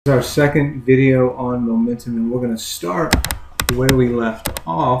This is our second video on momentum, and we're going to start where we left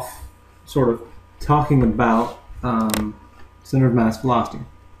off, sort of talking about center of mass velocity.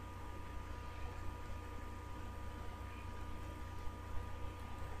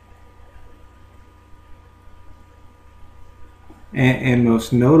 And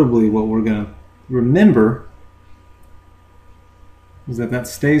most notably, what we're going to remember is that that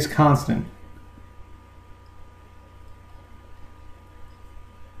stays constant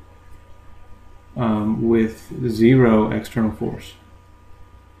with zero external force.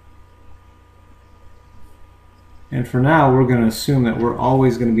 And for now, we're going to assume that we're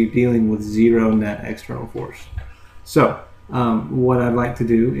always going to be dealing with zero net external force. So what I'd like to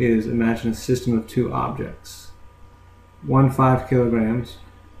do is imagine a system of two objects. One 5 kilograms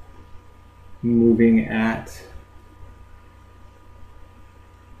moving at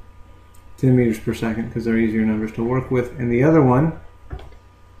 10 meters per second because they're easier numbers to work with, and the other one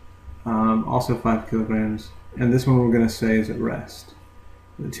also 5 kilograms, and this one we're going to say is at rest.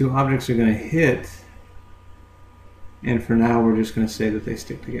 The two objects are going to hit, and for now we're just going to say that they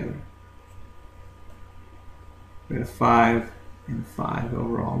stick together. We have 5 and 5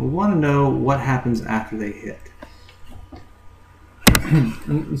 overall. We want to know what happens after they hit.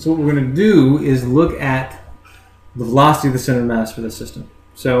 And so what we're going to do is look at the velocity of the center of mass for the system.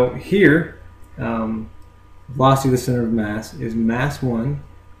 So here, velocity of the center of mass is mass 1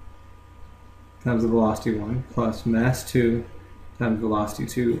 times the velocity 1 plus mass 2 times velocity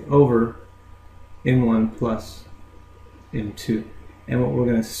 2 over m1 plus m2. And what we're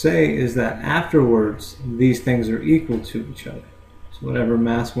going to say is that afterwards, these things are equal to each other. So whatever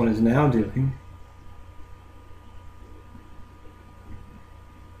mass 1 is now doing,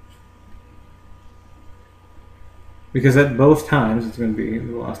 because at both times it's going to be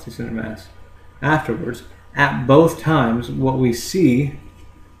the velocity center mass afterwards. At both times, what we see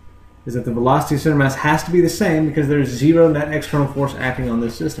is that the velocity center mass has to be the same because there's zero net external force acting on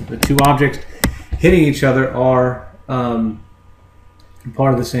this system. The two objects hitting each other are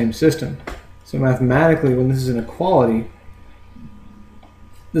part of the same system. So mathematically, when this is an equality,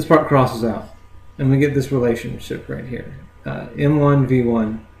 this part crosses out, and we get this relationship right here. M1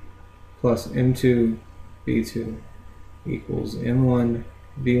 V1 plus M2 V2 equals M1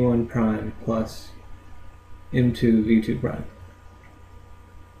 V1 prime plus M2 V2 prime.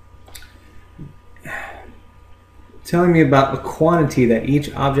 Telling me about a quantity that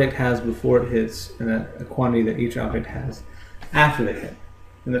each object has before it hits, and a quantity that each object has after they hit.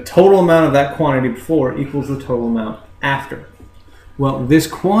 And the total amount of that quantity before equals the total amount after. Well, this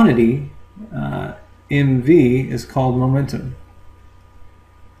quantity, mv, is called momentum.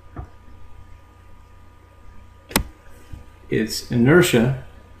 It's inertia,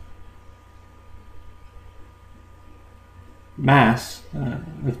 mass,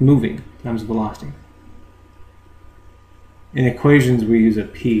 that's moving, times velocity. In equations, we use a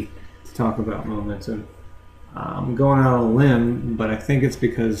P to talk about momentum. I'm going out on a limb, but I think it's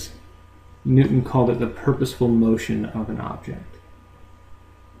because Newton called it the purposeful motion of an object.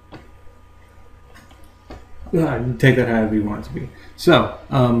 Take that however you want it to be. So,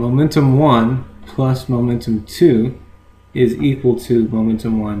 momentum 1 plus momentum 2 is equal to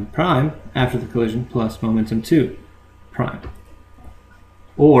momentum 1 prime after the collision plus momentum 2 prime.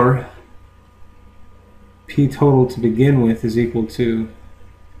 Or P total to begin with is equal to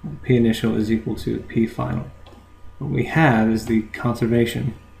P initial is equal to P final. What we have is the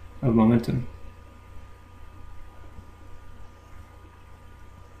conservation of momentum.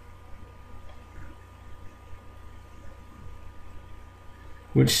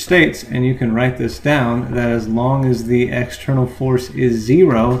 Which states, and you can write this down, that as long as the external force is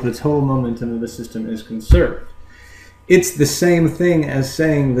zero, the total momentum of the system is conserved. It's the same thing as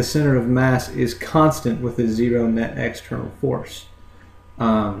saying the center of mass is constant with a zero net external force.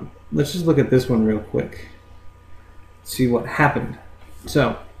 Let's just look at this one real quick. See what happened.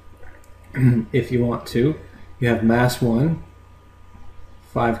 So, if you want to, you have mass 1,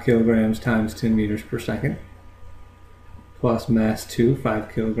 5 kilograms times 10 meters per second, plus mass 2,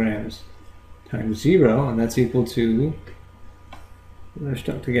 5 kilograms times 0, and that's equal to, they're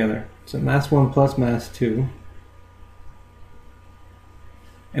stuck together. So mass 1 plus mass 2.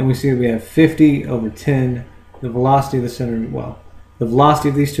 And we see we have 50 over 10. The velocity of the center, well, the velocity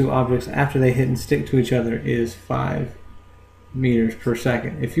of these two objects after they hit and stick to each other is 5 meters per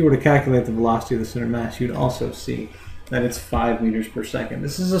second. If you were to calculate the velocity of the center mass, you'd also see that it's 5 meters per second.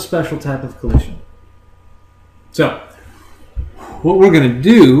 This is a special type of collision. So, what we're going to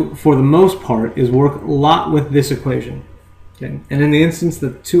do, for the most part, is work a lot with this equation. Okay? And in the instance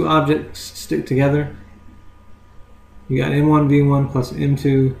that two objects stick together, You got m1 v1 plus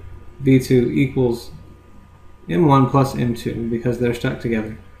m2 v2 equals m1 plus m2, because they're stuck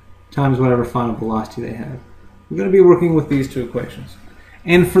together, times whatever final velocity they have. We're going to be working with these two equations.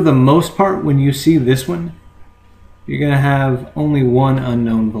 And for the most part, when you see this one, you're going to have only one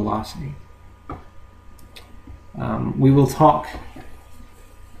unknown velocity. We will talk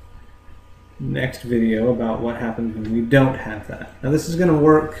next video about what happens when we don't have that. Now this is going to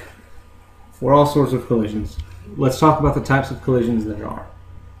work for all sorts of collisions. Let's talk about the types of collisions there are.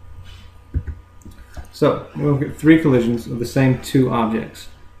 So we'll get 3 collisions of the same 2 objects.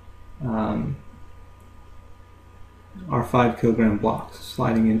 Our 5 kilogram blocks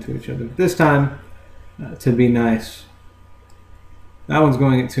sliding into each other. This time, to be nice, that one's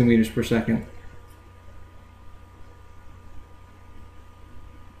going at 2 meters per second.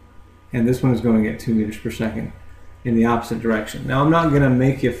 And this one is going at 2 meters per second in the opposite direction. Now I'm not going to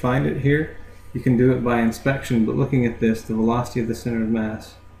make you find it here. You can do it by inspection, but looking at this, the velocity of the center of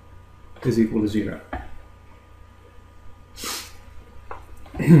mass is equal to 0.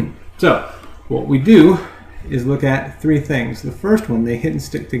 So what we do is look at 3 things. The first one, they hit and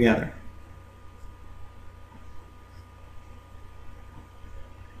stick together.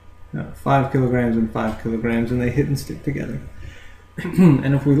 5 kilograms and 5 kilograms, and they hit and stick together.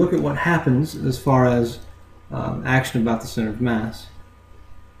 And if we look at what happens as far as action about the center of mass,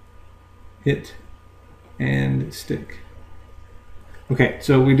 hit and stick. Okay,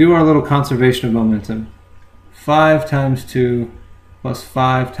 so we do our little conservation of momentum. 5 times 2 plus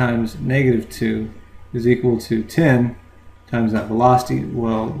 5 times negative 2 is equal to 10 times that velocity.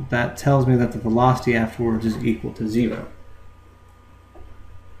 Well, that tells me that the velocity afterwards is equal to 0.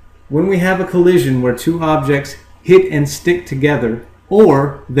 When we have a collision where 2 objects hit and stick together,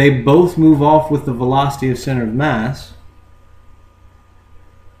 or they both move off with the velocity of center of mass,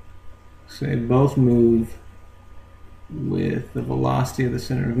 so they both move with the velocity of the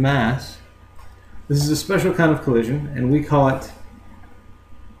center of mass, this is a special kind of collision, and we call it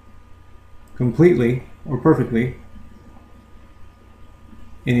completely or perfectly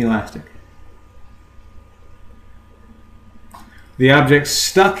inelastic. The object's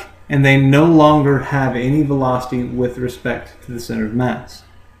stuck and they no longer have any velocity with respect to the center of mass.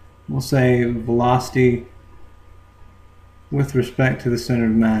 We'll say velocity with respect to the center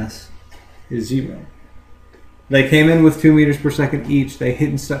of mass is 0. They came in with 2 meters per second each, they hit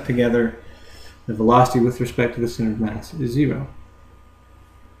and stuck together. The velocity with respect to the center of mass is 0.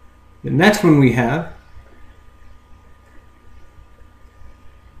 The next one we have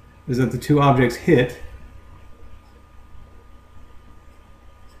is that the 2 objects hit,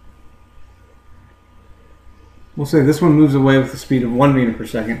 we'll say this one moves away with the speed of 1 meter per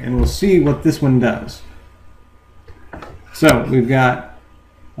second, and we'll see what this one does. So we've got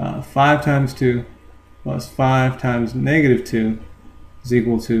 5 times 2 plus 5 times negative 2 is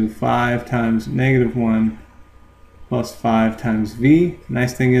equal to 5 times negative 1 plus 5 times v.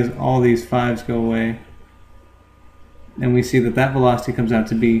 Nice thing is all these 5's go away, and we see that that velocity comes out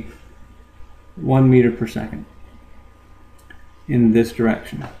to be 1 meter per second in this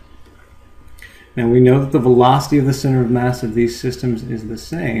direction. Now we know that the velocity of the center of mass of these systems is the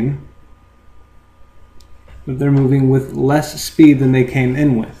same, but they're moving with less speed than they came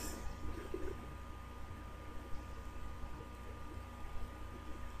in with.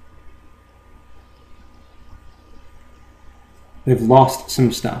 They've lost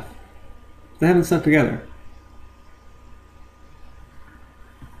some stuff. They haven't stuck together.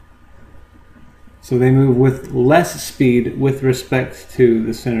 So they move with less speed with respect to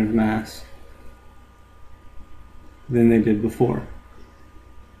the center of mass than they did before.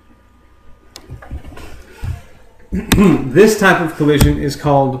 This type of collision is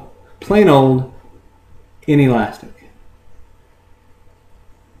called plain old inelastic.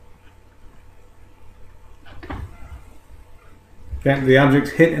 Okay, the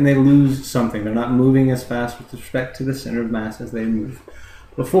objects hit and they lose something. They're not moving as fast with respect to the center of mass as they moved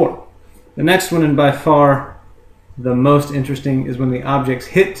before. The next one, and by far the most interesting, is when the objects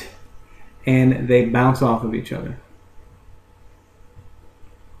hit and they bounce off of each other.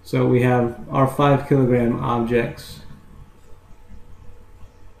 So we have our 5 kilogram objects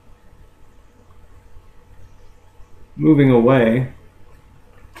moving away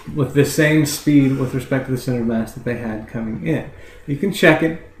with the same speed with respect to the center of mass that they had coming in. You can check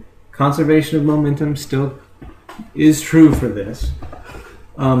it. Conservation of momentum still is true for this.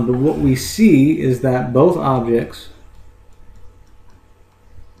 But what we see is that both objects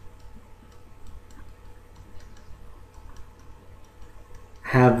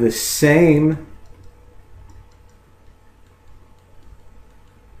have the same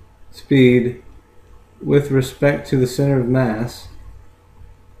speed with respect to the center of mass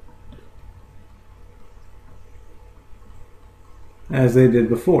as they did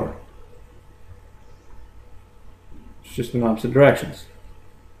before. It's just in opposite directions.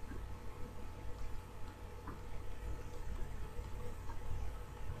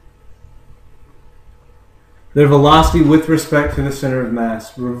 Their velocity with respect to the center of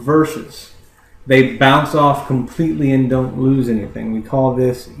mass reverses. They bounce off completely and don't lose anything. We call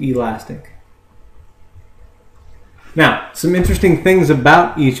this elastic. Now, some interesting things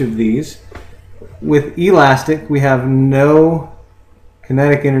about each of these. With elastic, we have no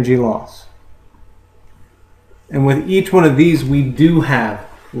kinetic energy loss. And with each one of these, we do have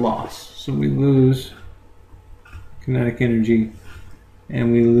loss. So we lose kinetic energy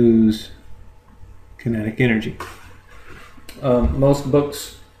and we lose kinetic energy. Most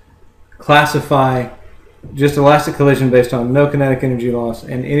books classify just elastic collision based on no kinetic energy loss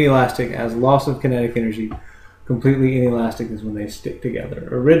and inelastic as loss of kinetic energy. Completely inelastic is when they stick together.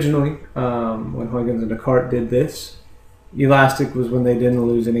 Originally, when Huygens and Descartes did this, elastic was when they didn't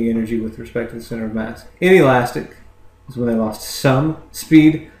lose any energy with respect to the center of mass. Inelastic is when they lost some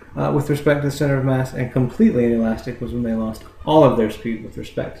speed with respect to the center of mass, and completely inelastic was when they lost all of their speed with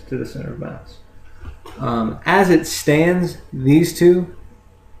respect to the center of mass. As it stands, these two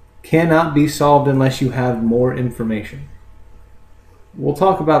cannot be solved unless you have more information. We'll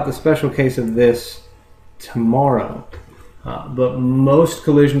talk about the special case of this tomorrow, but most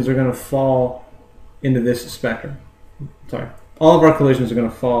collisions are going to fall into this spectrum. Sorry, all of our collisions are going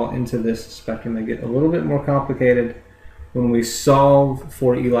to fall into this spectrum. They get a little bit more complicated when we solve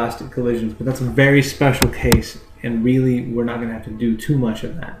for elastic collisions, but that's a very special case, and really we're not going to have to do too much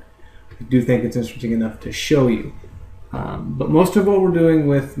of that. I do think it's interesting enough to show you. But most of what we're doing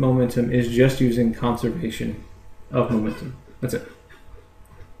with momentum is just using conservation of momentum. That's it.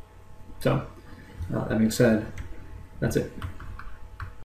 So, that being said, that's it.